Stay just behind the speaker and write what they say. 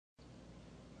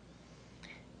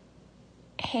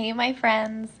Hey, my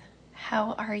friends.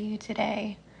 How are you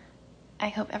today? I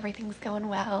hope everything's going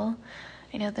well.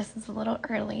 I know this is a little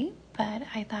early, but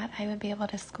I thought I would be able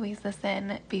to squeeze this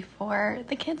in before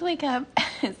the kids wake up.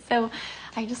 So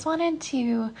I just wanted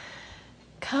to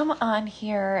come on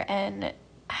here and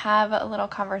have a little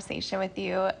conversation with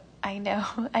you. I know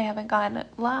I haven't gone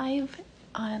live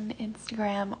on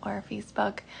Instagram or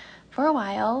Facebook for a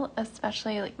while,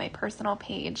 especially like my personal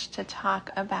page, to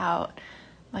talk about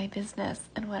my business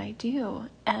and what I do.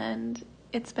 And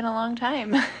it's been a long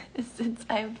time since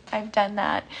I've done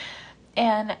that.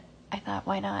 And I thought,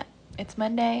 why not? It's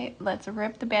Monday. Let's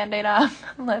rip the Band-Aid off.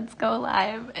 Let's go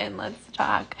live and let's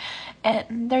talk.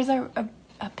 And there's a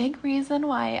big reason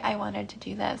why I wanted to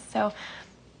do this. So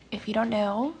if you don't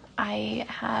know, I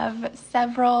have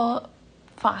several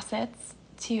facets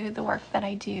to the work that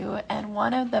I do. And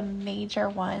one of the major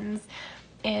ones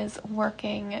is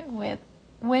working with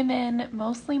women,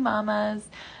 mostly mamas,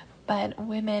 but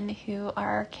women who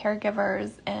are caregivers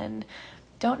and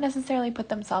don't necessarily put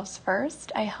themselves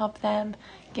first. I help them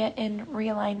get in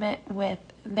realignment with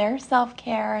their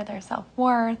self-care, their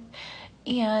self-worth,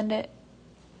 and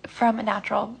from a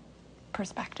natural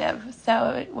perspective.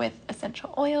 So with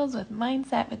essential oils, with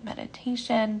mindset, with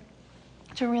meditation,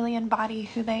 to really embody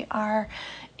who they are.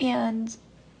 And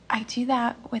I do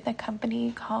that with a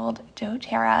company called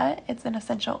doTERRA. It's an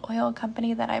essential oil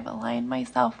company that I've aligned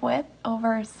myself with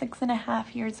over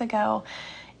 6.5 years ago.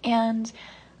 And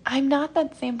I'm not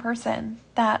that same person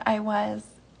that I was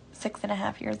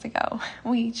 6.5 years ago.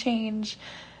 We change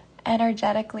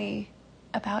energetically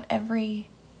about every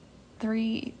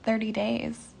 30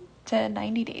 days to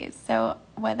 90 days. So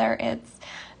whether it's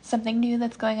something new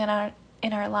that's going on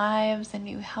in our lives, a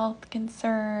new health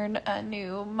concern, a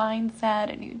new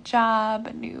mindset, a new job,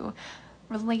 a new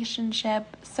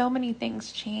relationship, so many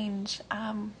things change,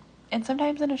 and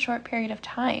sometimes in a short period of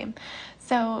time.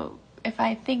 So if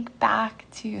I think back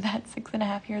to that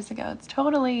 6.5 years ago, it's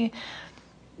totally,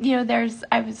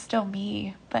 I was still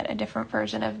me, but a different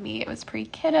version of me. It was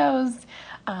pre-kiddos.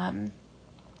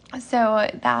 So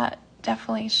that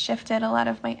definitely shifted a lot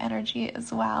of my energy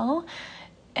as well.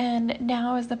 And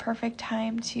now is the perfect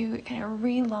time to kind of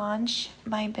relaunch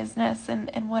my business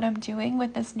and what I'm doing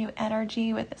with this new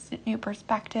energy, with this new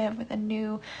perspective, with the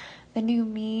new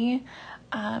me.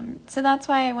 So that's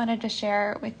why I wanted to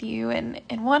share with you.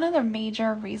 And one of the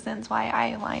major reasons why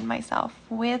I align myself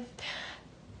with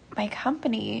my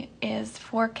company is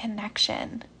for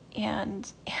connection. And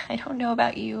I don't know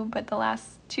about you, but the last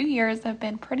 2 years have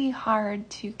been pretty hard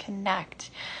to connect.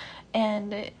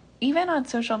 And even on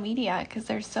social media, because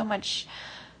there's so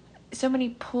many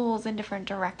pulls in different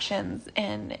directions,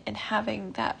 and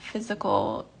having that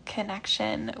physical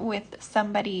connection with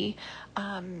somebody,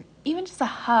 even just a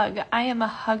hug. I am a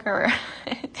hugger,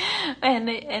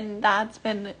 and that's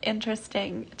been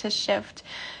interesting to shift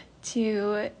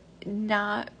to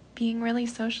not being really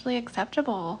socially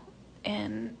acceptable,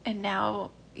 and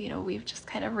now we've just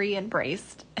kind of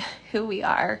re-embraced who we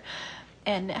are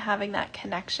and having that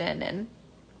connection. And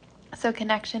so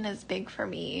connection is big for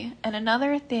me. And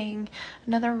another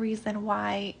reason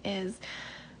why is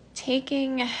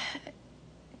taking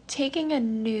a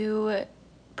new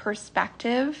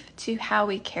perspective to how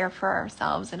we care for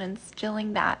ourselves and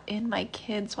instilling that in my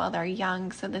kids while they're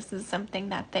young. So this is something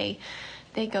that they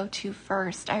go to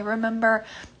first. I remember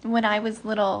when I was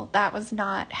little, that was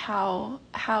not how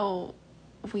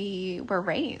we were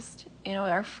raised.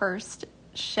 Our first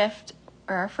shift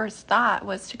or our first thought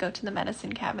was to go to the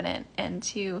medicine cabinet and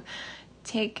to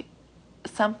take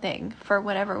something for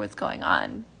whatever was going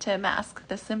on to mask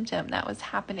the symptom that was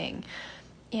happening.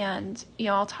 And,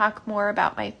 I'll talk more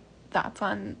about my thoughts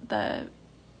on the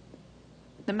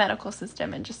medical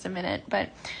system in just a minute.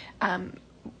 But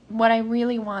what I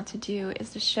really want to do is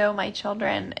to show my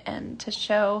children and to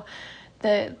show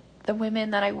the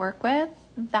women that I work with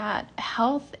that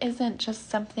health isn't just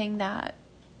something that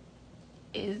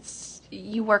is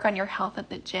you work on your health at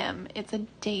the gym. It's a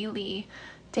daily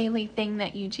thing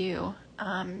that you do,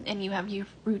 and you have your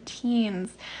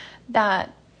routines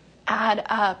that add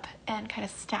up and kind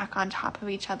of stack on top of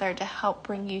each other to help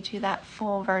bring you to that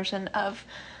full version of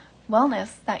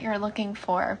wellness that you're looking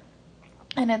for.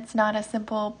 And it's not a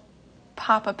simple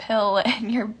pop a pill and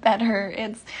you're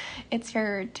better. It's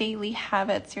your daily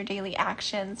habits, your daily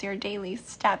actions, your daily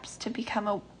steps to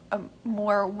become a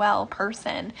more well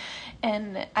person.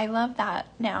 And I love that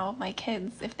now. My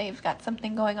kids, if they've got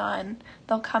something going on,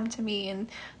 they'll come to me and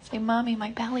say, Mommy,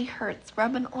 my belly hurts,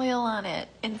 rub an oil on it,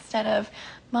 instead of,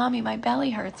 Mommy, my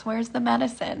belly hurts, where's the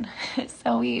medicine?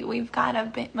 So we've got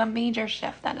a major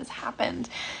shift that has happened,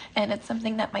 and it's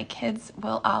something that my kids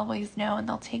will always know and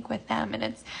they'll take with them, and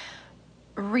it's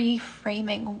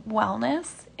reframing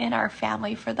wellness in our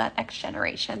family for that next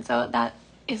generation. So that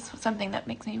is something that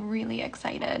makes me really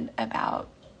excited about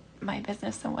my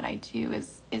business and what I do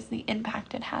is the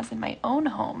impact it has in my own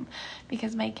home,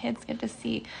 because my kids get to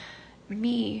see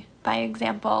me, by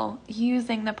example,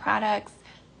 using the products,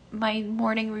 my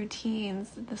morning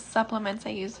routines, the supplements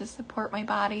I use to support my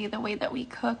body, the way that we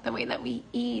cook, the way that we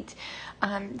eat.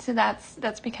 So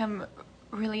that's become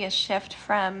really a shift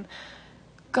from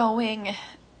going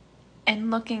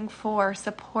and looking for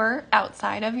support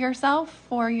outside of yourself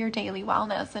for your daily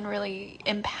wellness, and really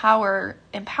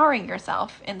empowering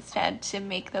yourself instead to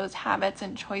make those habits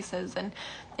and choices and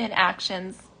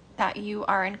actions that you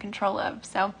are in control of.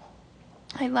 So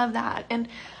I love that. And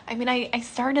I mean, I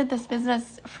started this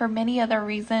business for many other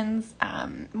reasons.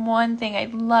 One thing,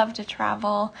 I'd love to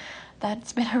travel.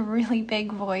 That's been a really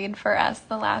big void for us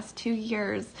the last 2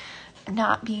 years,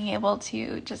 not being able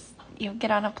to just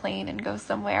get on a plane and go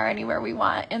somewhere, anywhere we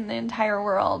want in the entire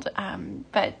world.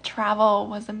 But travel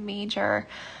was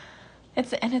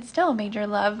it's still a major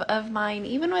love of mine.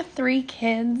 Even with 3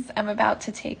 kids, I'm about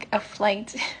to take a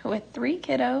flight with 3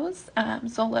 kiddos,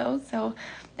 solo. So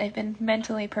I've been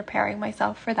mentally preparing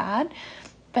myself for that.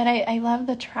 But I love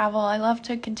the travel. I love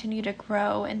to continue to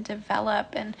grow and develop.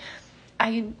 And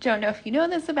I don't know if you know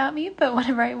this about me, but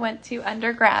whenever I went to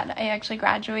undergrad, I actually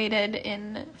graduated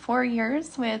in 4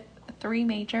 years with 3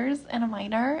 majors and a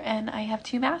minor, and I have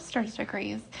 2 master's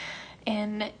degrees.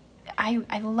 And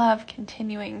I love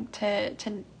continuing to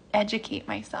educate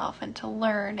myself and to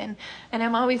learn, and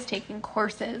I'm always taking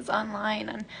courses online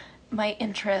on my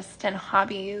interests and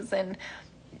hobbies, and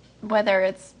whether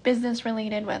it's business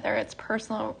related, whether it's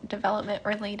personal development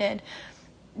related.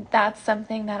 That's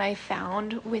something that I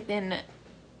found within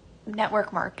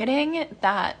network marketing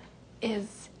that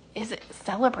is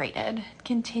celebrated,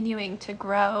 continuing to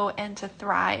grow and to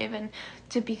thrive and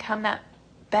to become that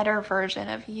better version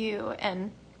of you.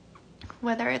 And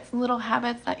whether it's little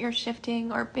habits that you're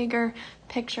shifting or bigger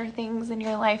picture things in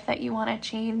your life that you want to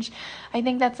change, I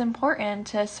think that's important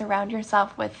to surround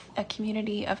yourself with a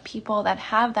community of people that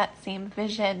have that same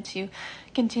vision to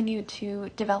continue to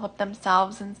develop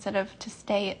themselves instead of to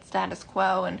stay at status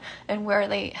quo and where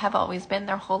they have always been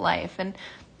their whole life, and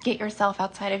get yourself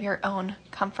outside of your own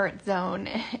comfort zone.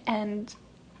 And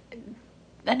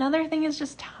another thing is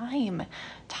just time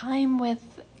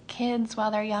with kids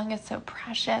while they're young is so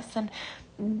precious. And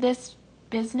this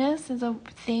business is a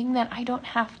thing that I don't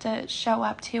have to show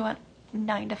up to at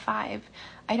 9 to 5.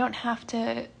 I don't have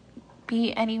to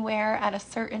be anywhere at a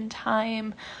certain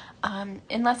time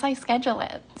unless I schedule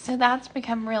it. So that's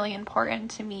become really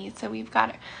important to me. So we've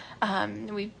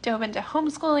dove into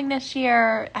homeschooling this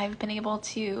year. I've been able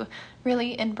to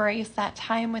really embrace that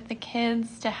time with the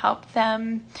kids to help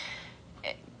them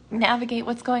navigate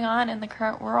what's going on in the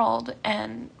current world,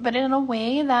 but in a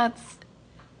way that's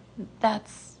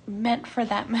meant for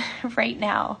them right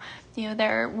now.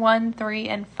 They're 1, 3,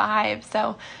 and 5,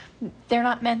 so they're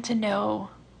not meant to know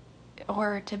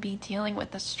or to be dealing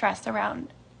with the stress around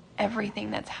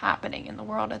everything that's happening in the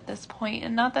world at this point.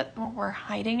 And not that we're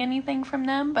hiding anything from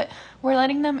them, but we're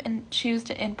letting them choose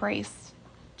to embrace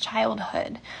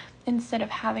childhood instead of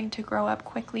having to grow up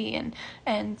quickly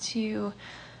and to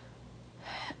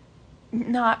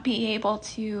not be able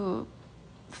to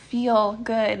feel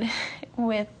good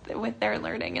with their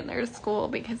learning in their school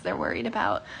because they're worried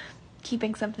about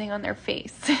keeping something on their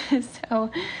face.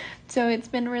 So it's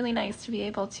been really nice to be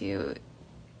able to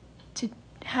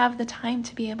have the time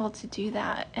to be able to do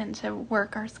that and to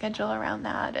work our schedule around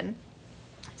that. And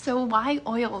so why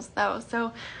oils though?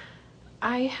 So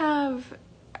I have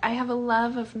a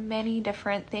love of many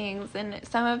different things, and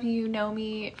some of you know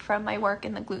me from my work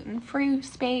in the gluten-free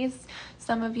space.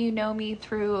 Some of you know me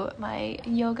through my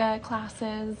yoga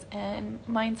classes and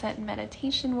mindset and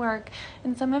meditation work,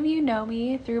 and some of you know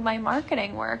me through my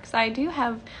marketing work. So I do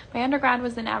have, my undergrad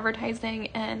was in advertising,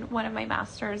 and one of my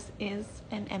masters is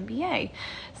an MBA.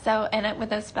 So, and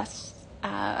with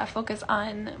a focus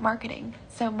on marketing.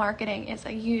 So marketing is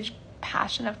a huge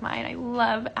passion of mine. I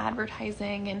love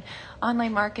advertising and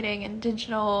online marketing and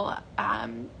digital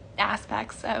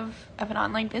aspects of an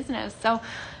online business. So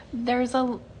there's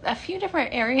a few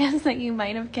different areas that you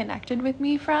might have connected with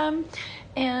me from.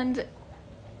 And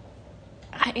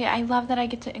I love that I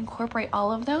get to incorporate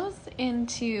all of those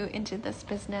into this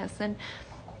business. And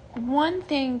one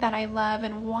thing that I love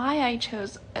and why I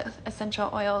chose essential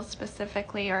oils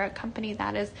specifically, or a company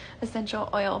that is essential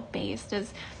oil based,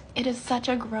 is it is such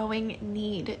a growing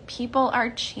need. People are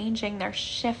changing, they're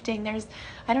shifting.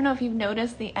 I don't know if you've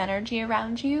noticed the energy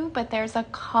around you, but there's a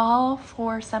call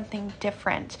for something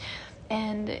different.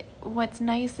 And what's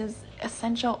nice is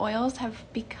essential oils have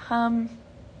become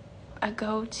a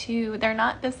go-to. They're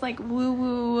not this like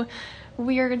woo-woo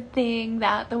weird thing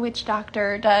that the witch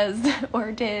doctor does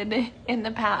or did in the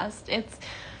past.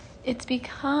 It's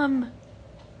become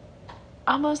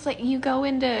almost like you go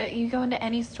into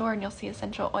any store and you'll see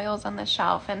essential oils on the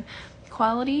shelf, and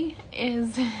quality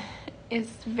is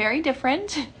very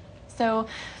different. So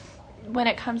when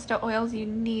it comes to oils, you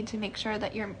need to make sure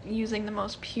that you're using the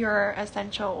most pure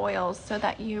essential oils so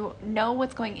that you know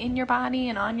what's going in your body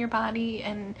and on your body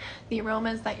and the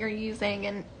aromas that you're using.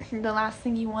 And the last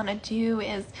thing you want to do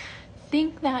is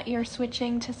think that you're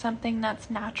switching to something that's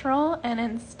natural and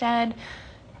instead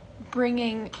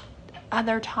bringing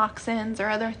other toxins or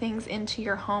other things into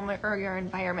your home or your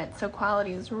environment. So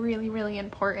quality is really, really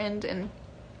important. And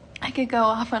I could go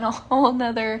off on a whole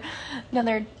another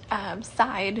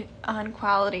side on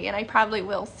quality, and I probably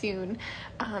will soon.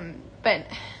 But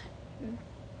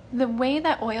the way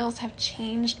that oils have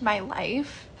changed my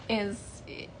life is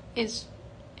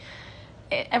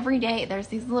every day there's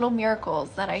these little miracles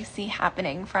that I see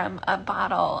happening from a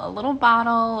little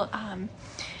bottle.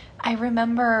 I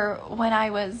remember when I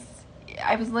was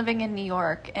living in New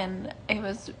York, and it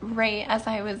was right as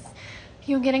I was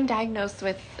getting diagnosed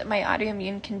with my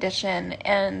autoimmune condition,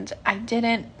 and I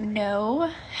didn't know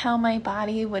how my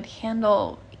body would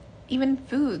handle even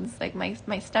foods. Like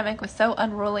my stomach was so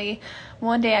unruly.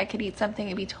 One day I could eat something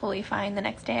and be totally fine. The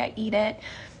next day I eat it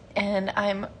and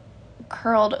I'm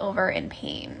curled over in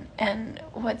pain. And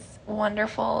what's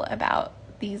wonderful about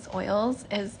these oils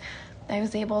is I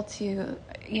was able to,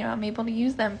 I'm able to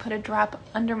use them, put a drop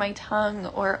under my tongue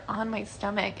or on my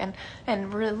stomach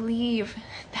and relieve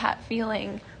that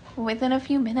feeling within a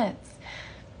few minutes.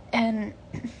 And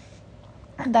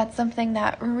that's something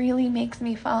that really makes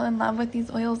me fall in love with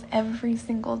these oils every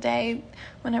single day.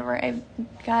 Whenever I've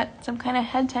got some kind of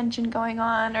head tension going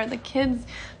on, or the kids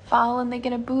fall and they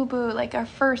get a boo-boo, like our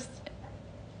first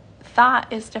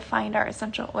thought is to find our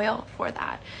essential oil for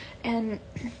that. And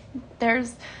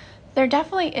there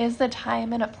definitely is a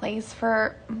time and a place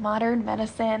for modern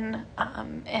medicine,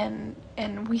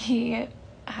 and we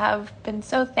have been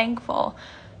so thankful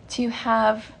to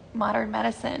have modern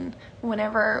medicine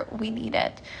whenever we need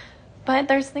it. But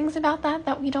there's things about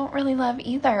that we don't really love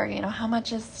either. How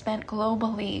much is spent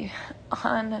globally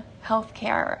on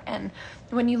healthcare, and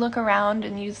when you look around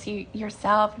and you see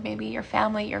yourself, maybe your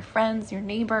family, your friends, your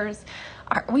neighbors,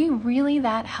 are we really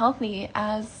that healthy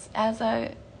as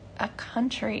a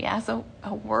country, as a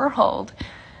world?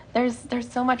 There's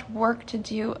so much work to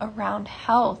do around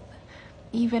health,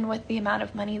 even with the amount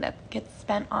of money that gets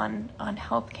spent on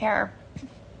healthcare.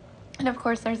 And of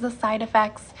course, there's the side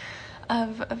effects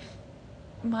of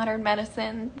modern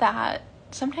medicine that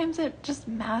sometimes it just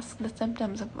masks the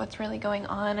symptoms of what's really going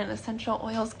on, and essential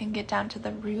oils can get down to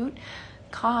the root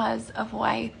cause of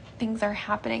why things are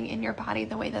happening in your body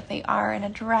the way that they are, and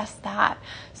address that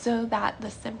so that the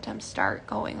symptoms start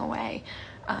going away.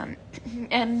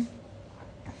 And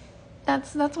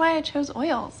that's why I chose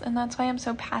oils, and that's why I'm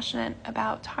so passionate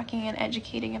about talking and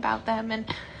educating about them. And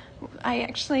I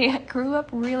actually grew up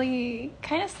really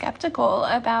kind of skeptical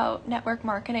about network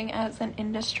marketing as an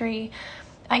industry.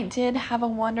 I did have a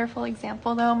wonderful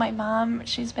example though. My mom,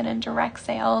 she's been in direct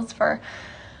sales for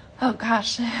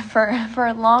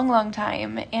a long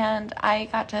time. And I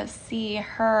got to see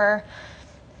her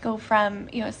go from,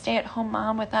 stay-at-home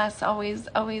mom with us, always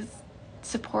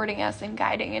supporting us and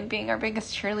guiding and being our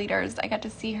biggest cheerleaders. I got to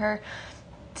see her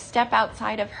step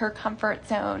outside of her comfort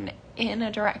zone in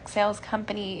a direct sales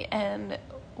company and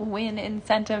win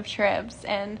incentive trips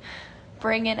and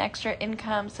bring in extra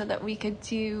income so that we could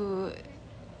do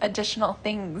additional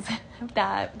things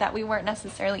that we weren't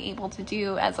necessarily able to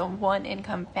do as a one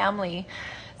income family.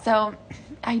 So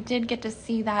I did get to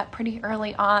see that pretty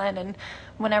early on. And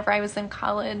whenever I was in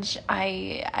college,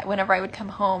 whenever I would come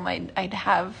home, I'd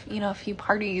have, a few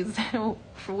parties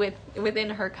within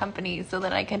her company so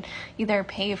that I could either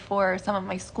pay for some of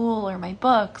my school or my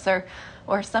books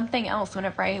or something else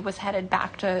whenever I was headed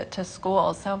back to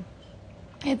school. So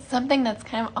it's something that's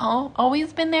kind of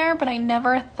always been there, but I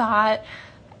never thought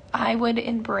I would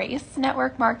embrace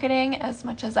network marketing as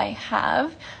much as I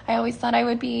have. I always thought I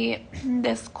would be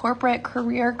this corporate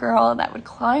career girl that would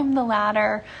climb the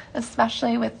ladder,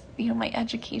 especially with, my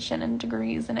education and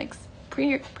degrees and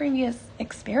previous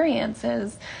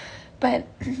experiences. But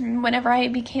whenever I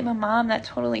became a mom, that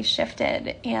totally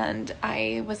shifted, and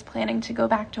I was planning to go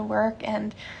back to work,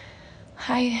 and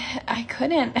I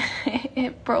couldn't.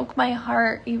 It broke my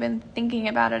heart even thinking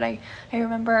about it. I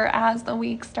remember as the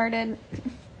week started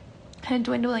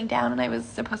dwindling down and I was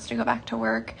supposed to go back to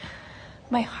work,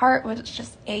 my heart was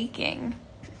just aching.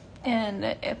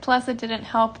 And plus it didn't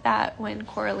help that when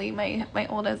Coralie, my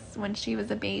oldest, when she was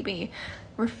a baby,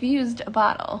 refused a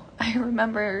bottle. I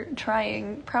remember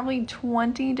trying probably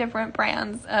 20 different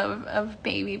brands of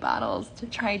baby bottles to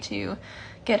try to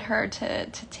get her to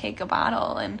take a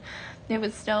bottle. And it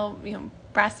was still,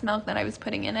 breast milk that I was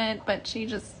putting in it, but she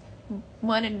just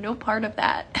wanted no part of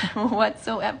that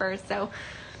whatsoever. So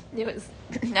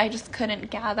I just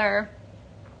couldn't gather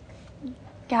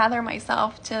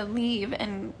myself to leave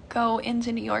and go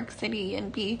into New York City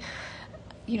and be,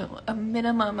 a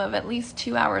minimum of at least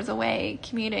 2 hours away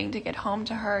commuting to get home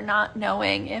to her, not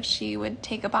knowing if she would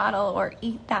take a bottle or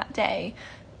eat that day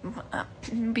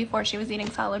before she was eating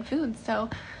solid food. So,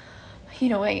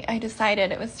 I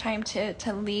decided it was time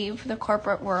to leave the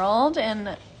corporate world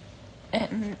and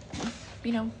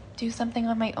do something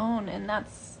on my own. And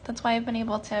that's why I've been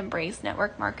able to embrace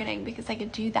network marketing, because I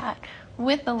could do that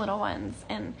with the little ones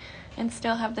and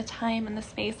still have the time and the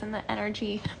space and the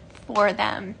energy for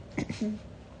them.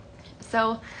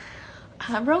 So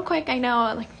real quick, I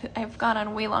know I've gone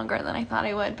on way longer than I thought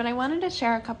I would, but I wanted to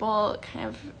share a couple kind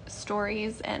of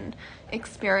stories and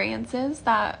experiences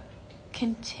that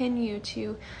continue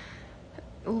to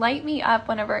light me up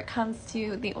whenever it comes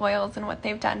to the oils and what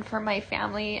they've done for my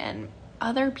family and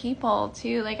other people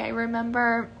too. I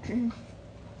remember,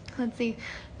 let's see,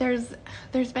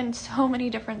 there's been so many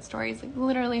different stories,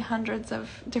 literally hundreds of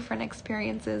different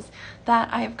experiences that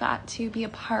I've got to be a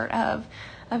part of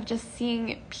just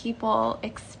seeing people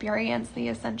experience the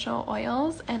essential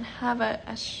oils and have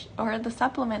or the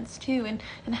supplements too,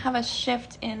 and have a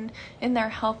shift in their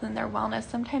health and their wellness,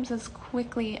 sometimes as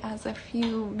quickly as a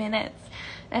few minutes,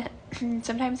 and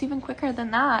sometimes even quicker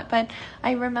than that. But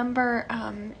I remember,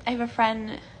 I have a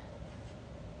friend,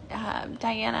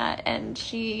 Diana, and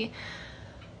she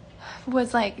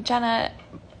was like, Jenna,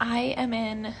 I am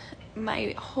in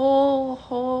my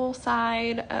whole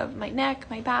side of my neck,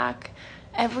 my back,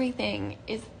 everything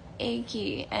is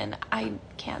achy and I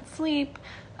can't sleep.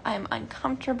 I'm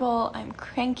uncomfortable. I'm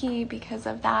cranky because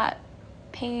of that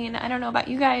pain. I don't know about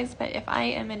you guys, but if I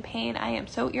am in pain, I am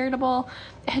so irritable.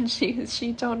 And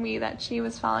she told me that she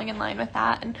was falling in line with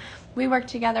that. And we worked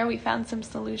together. We found some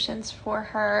solutions for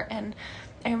her. And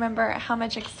I remember how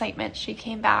much excitement she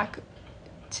came back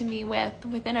to me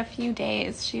within a few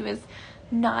days. She was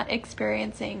not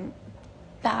experiencing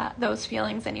those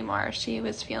feelings anymore. She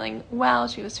was feeling well,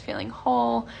 she was feeling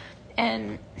whole,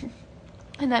 and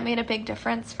that made a big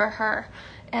difference for her.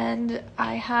 And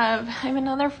I have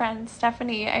another friend,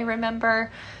 Stephanie. I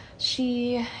remember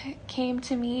she came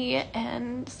to me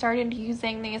and started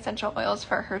using the essential oils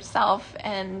for herself,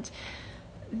 and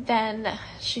then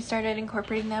she started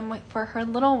incorporating them for her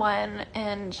little one,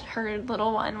 and her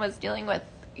little one was dealing with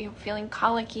feeling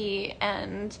colicky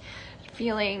and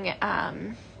feeling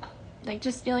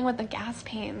just dealing with the gas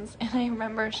pains. And I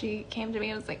remember she came to me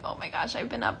and was like, oh my gosh, I've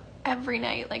been up every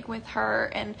night with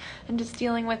her and just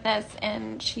dealing with this.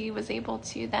 And she was able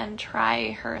to then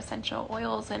try her essential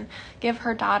oils and give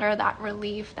her daughter that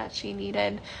relief that she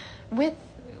needed with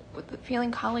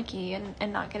feeling colicky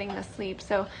and not getting the sleep.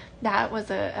 So that was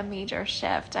a major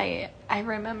shift. I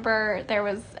remember there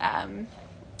was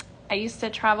I used to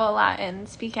travel a lot and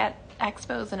speak at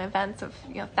expos and events of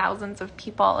thousands of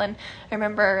people, and I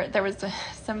remember there was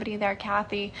somebody there,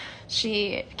 Kathy.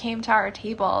 She came to our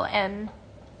table and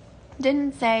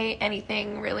didn't say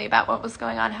anything really about what was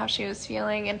going on, how she was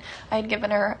feeling, and I had given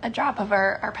her a drop of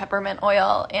our peppermint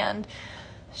oil, and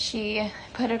she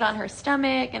put it on her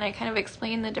stomach, and I kind of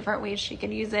explained the different ways she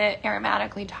could use it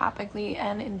aromatically, topically,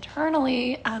 and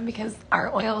internally, because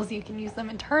our oils, you can use them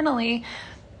internally.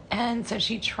 And so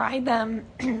she tried them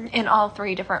in all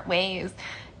 3 different ways,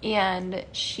 and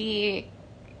she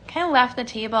kind of left the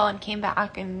table and came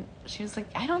back, and she was like,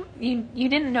 you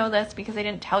didn't know this because I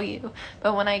didn't tell you,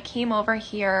 but when I came over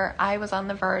here, I was on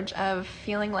the verge of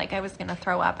feeling like I was going to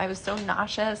throw up. I was so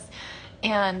nauseous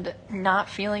and not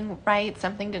feeling right.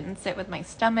 Something didn't sit with my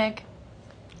stomach,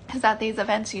 because at these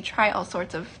events you try all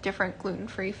sorts of different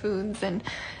gluten-free foods, and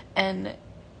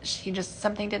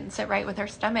something didn't sit right with her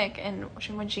stomach. And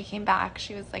when she came back,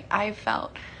 she was like, I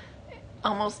felt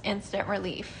almost instant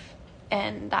relief,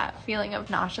 and that feeling of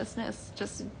nauseousness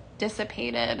just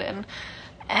dissipated,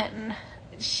 and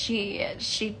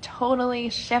she totally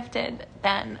shifted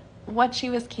then what she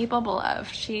was capable of.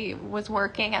 She was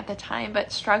working at the time,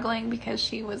 but struggling because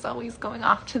she was always going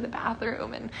off to the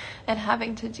bathroom and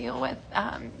having to deal with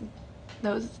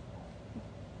those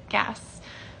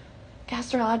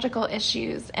gastrological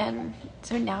issues. And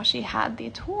so now she had the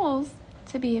tools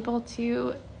to be able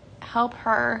to help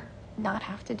her not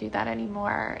have to do that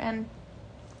anymore. And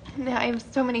I have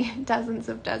so many dozens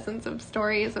of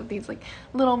stories of these like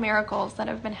little miracles that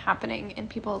have been happening in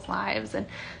people's lives. And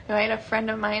I had a friend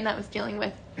of mine that was dealing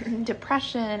with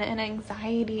depression and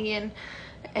anxiety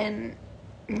and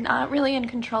not really in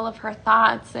control of her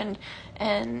thoughts, and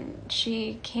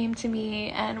she came to me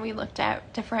and we looked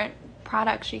at different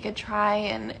products she could try,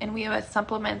 and we have a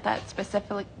supplement that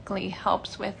specifically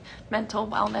helps with mental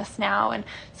wellness now, and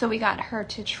so we got her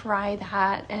to try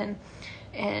that, and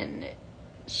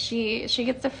she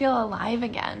gets to feel alive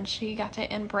again. She got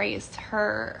to embrace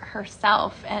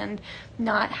herself and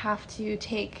not have to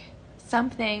take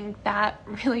something that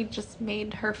really just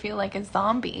made her feel like a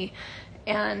zombie.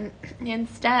 And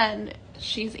instead,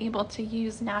 she's able to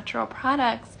use natural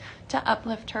products to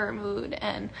uplift her mood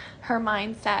and her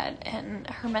mindset and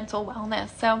her mental wellness.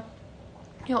 So,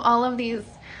 all of these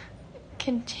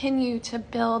continue to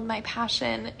build my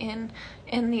passion in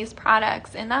these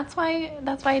products, and that's why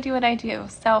I do what I do.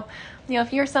 So,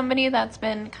 if you're somebody that's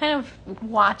been kind of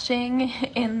watching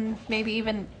in maybe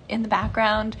even in the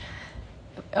background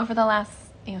over the last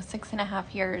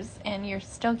 6.5 years, and you're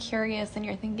still curious and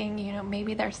you're thinking,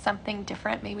 maybe there's something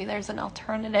different, maybe there's an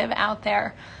alternative out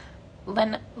there,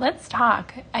 then let's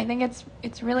talk. I think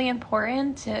it's really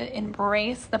important to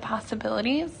embrace the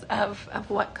possibilities of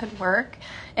what could work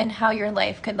and how your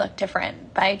life could look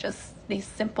different by just these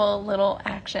simple little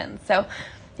actions. So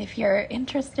if you're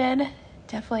interested,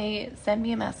 definitely send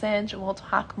me a message. We'll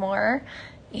talk more.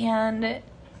 And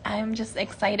I'm just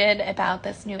excited about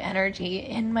this new energy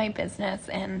in my business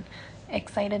and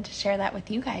excited to share that with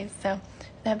you guys. So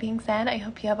that being said, I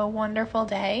hope you have a wonderful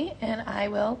day, and I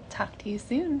will talk to you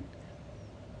soon.